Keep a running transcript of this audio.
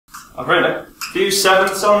I've written a few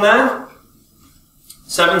sevenths on there.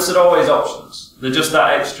 Sevenths are always options. They're just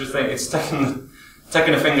that extra thing. It's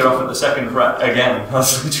taking a finger off at the second fret again.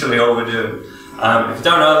 That's literally all we're doing. If you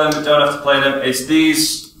don't know them, you don't have to play them. It's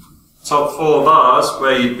these top 4 bars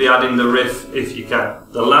where you'd be adding the riff if you can.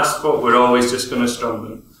 The last foot, we're always just going to strum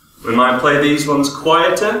them. We might play these ones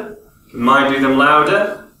quieter, we might do them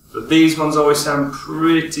louder, but these ones always sound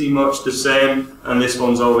pretty much the same, and this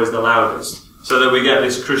one's always the loudest. So that we get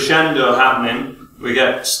this crescendo happening, we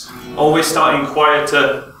get always starting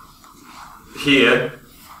quieter here,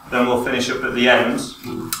 then we'll finish up at the end.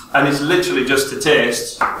 And it's literally just a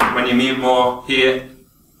taste when you mute more here,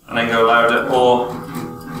 and then go louder, or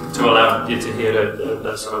to allow you to hear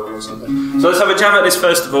the solo or something. So let's have a jam at this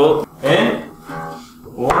first of all. In.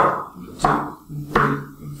 1, 2, 3.